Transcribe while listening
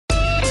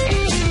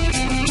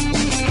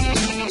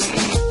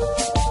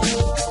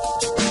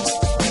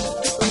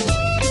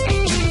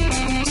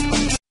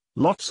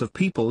Lots of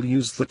people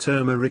use the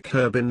turmeric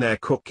herb in their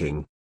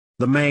cooking.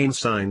 The main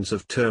signs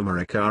of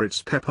turmeric are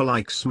its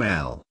pepper-like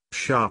smell,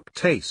 sharp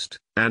taste,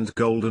 and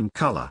golden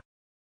color.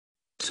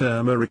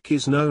 Turmeric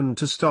is known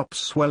to stop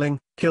swelling,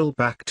 kill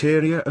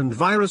bacteria and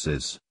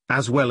viruses,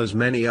 as well as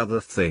many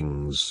other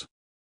things.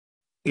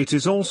 It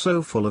is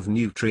also full of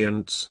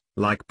nutrients,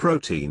 like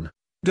protein,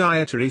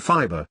 dietary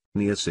fiber,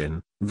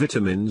 niacin,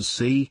 vitamins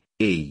C,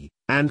 E,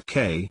 and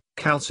K,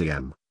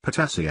 calcium,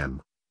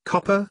 potassium,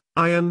 copper,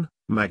 iron,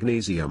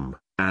 magnesium,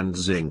 and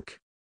zinc.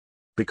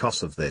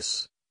 Because of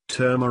this,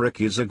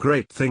 turmeric is a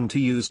great thing to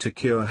use to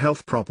cure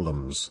health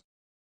problems.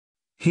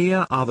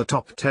 Here are the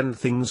top 10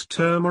 things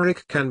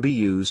turmeric can be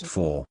used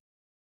for.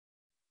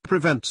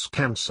 Prevents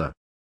cancer.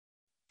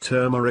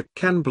 Turmeric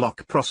can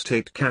block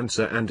prostate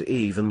cancer and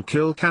even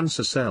kill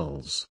cancer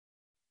cells.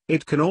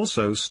 It can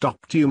also stop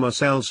tumor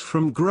cells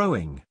from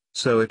growing,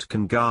 so it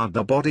can guard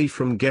the body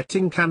from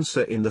getting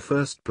cancer in the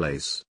first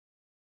place.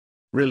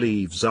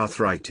 Relieves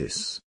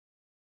arthritis.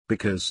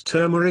 Because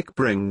turmeric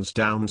brings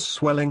down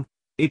swelling,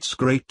 it's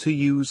great to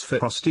use for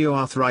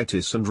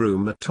osteoarthritis and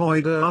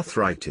rheumatoid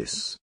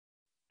arthritis.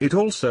 It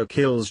also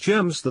kills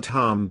germs that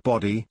harm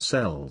body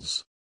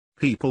cells.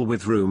 People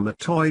with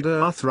rheumatoid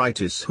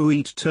arthritis who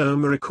eat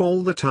turmeric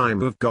all the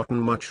time have gotten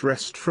much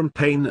rest from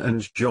pain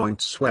and joint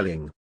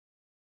swelling.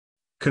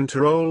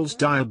 Controls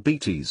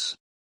diabetes.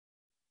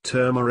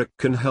 Turmeric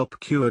can help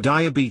cure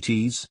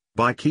diabetes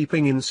by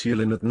keeping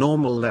insulin at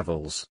normal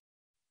levels.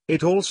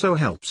 It also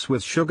helps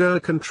with sugar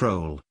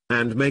control,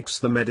 and makes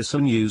the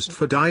medicine used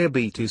for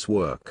diabetes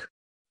work.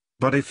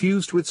 But if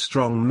used with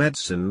strong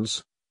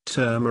medicines,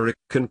 turmeric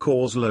can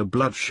cause low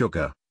blood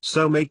sugar,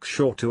 so make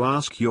sure to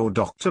ask your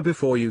doctor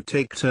before you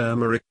take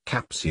turmeric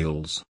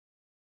capsules.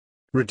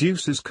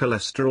 Reduces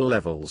cholesterol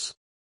levels.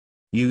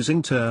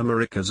 Using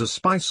turmeric as a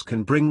spice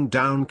can bring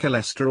down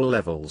cholesterol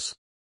levels.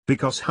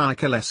 Because high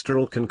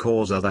cholesterol can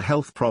cause other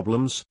health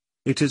problems,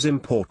 it is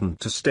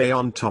important to stay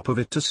on top of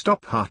it to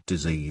stop heart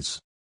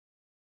disease.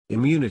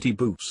 Immunity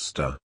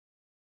booster.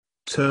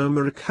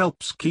 Turmeric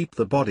helps keep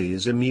the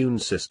body's immune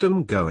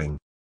system going.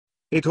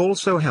 It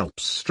also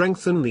helps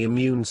strengthen the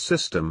immune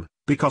system,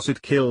 because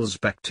it kills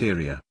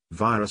bacteria,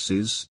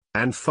 viruses,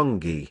 and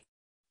fungi.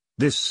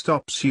 This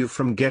stops you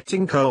from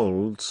getting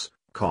colds,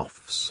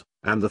 coughs,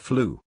 and the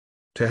flu.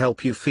 To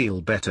help you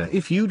feel better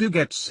if you do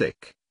get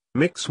sick,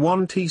 mix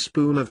 1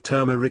 teaspoon of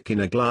turmeric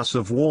in a glass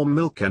of warm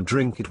milk and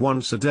drink it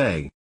once a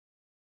day.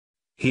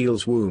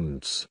 Heals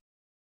wounds.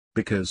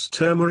 Because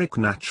turmeric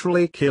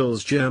naturally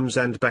kills germs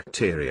and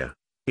bacteria,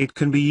 it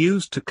can be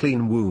used to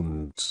clean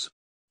wounds.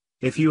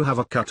 If you have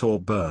a cut or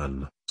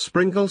burn,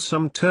 sprinkle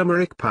some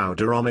turmeric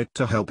powder on it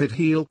to help it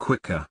heal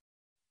quicker.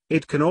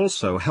 It can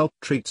also help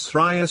treat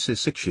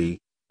psoriasis,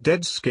 itchy,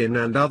 dead skin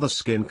and other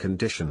skin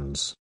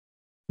conditions.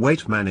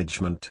 Weight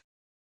management.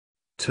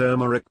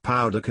 Turmeric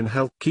powder can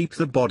help keep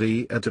the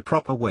body at a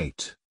proper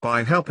weight,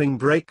 by helping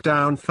break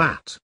down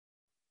fat.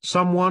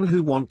 Someone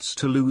who wants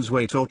to lose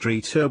weight or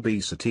treat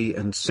obesity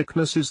and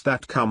sicknesses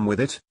that come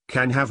with it,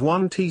 can have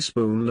 1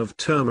 teaspoon of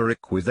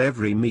turmeric with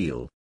every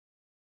meal.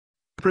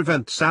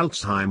 Prevents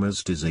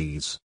Alzheimer's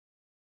disease.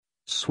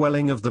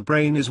 Swelling of the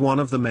brain is one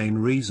of the main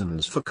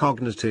reasons for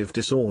cognitive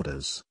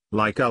disorders,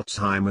 like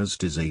Alzheimer's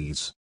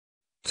disease.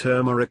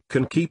 Turmeric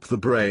can keep the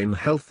brain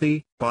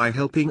healthy, by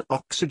helping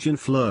oxygen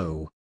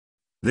flow.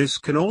 This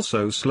can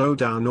also slow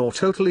down or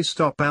totally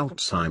stop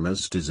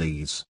Alzheimer's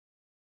disease.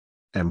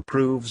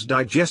 Improves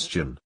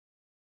digestion.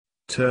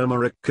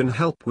 Turmeric can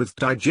help with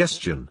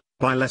digestion,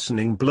 by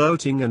lessening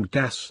bloating and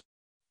gas.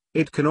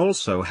 It can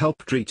also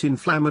help treat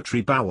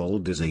inflammatory bowel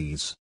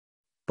disease.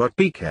 But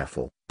be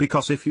careful,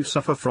 because if you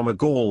suffer from a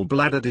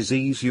gallbladder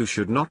disease you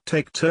should not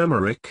take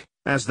turmeric,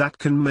 as that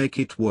can make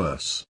it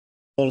worse.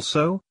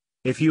 Also,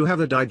 if you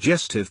have a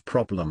digestive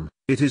problem,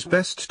 it is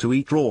best to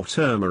eat raw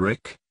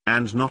turmeric,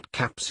 and not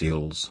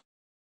capsules.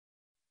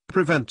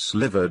 Prevents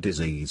liver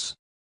disease.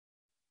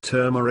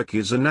 Turmeric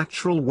is a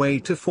natural way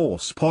to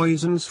force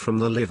poisons from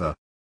the liver.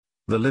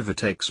 The liver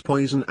takes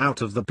poison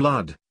out of the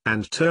blood,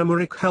 and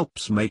turmeric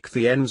helps make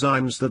the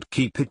enzymes that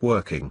keep it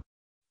working.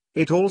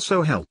 It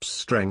also helps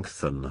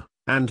strengthen,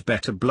 and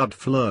better blood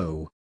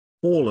flow.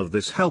 All of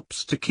this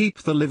helps to keep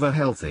the liver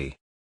healthy.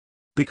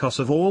 Because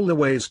of all the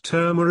ways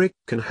turmeric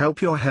can help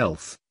your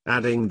health,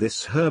 adding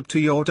this herb to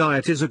your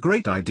diet is a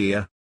great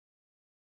idea.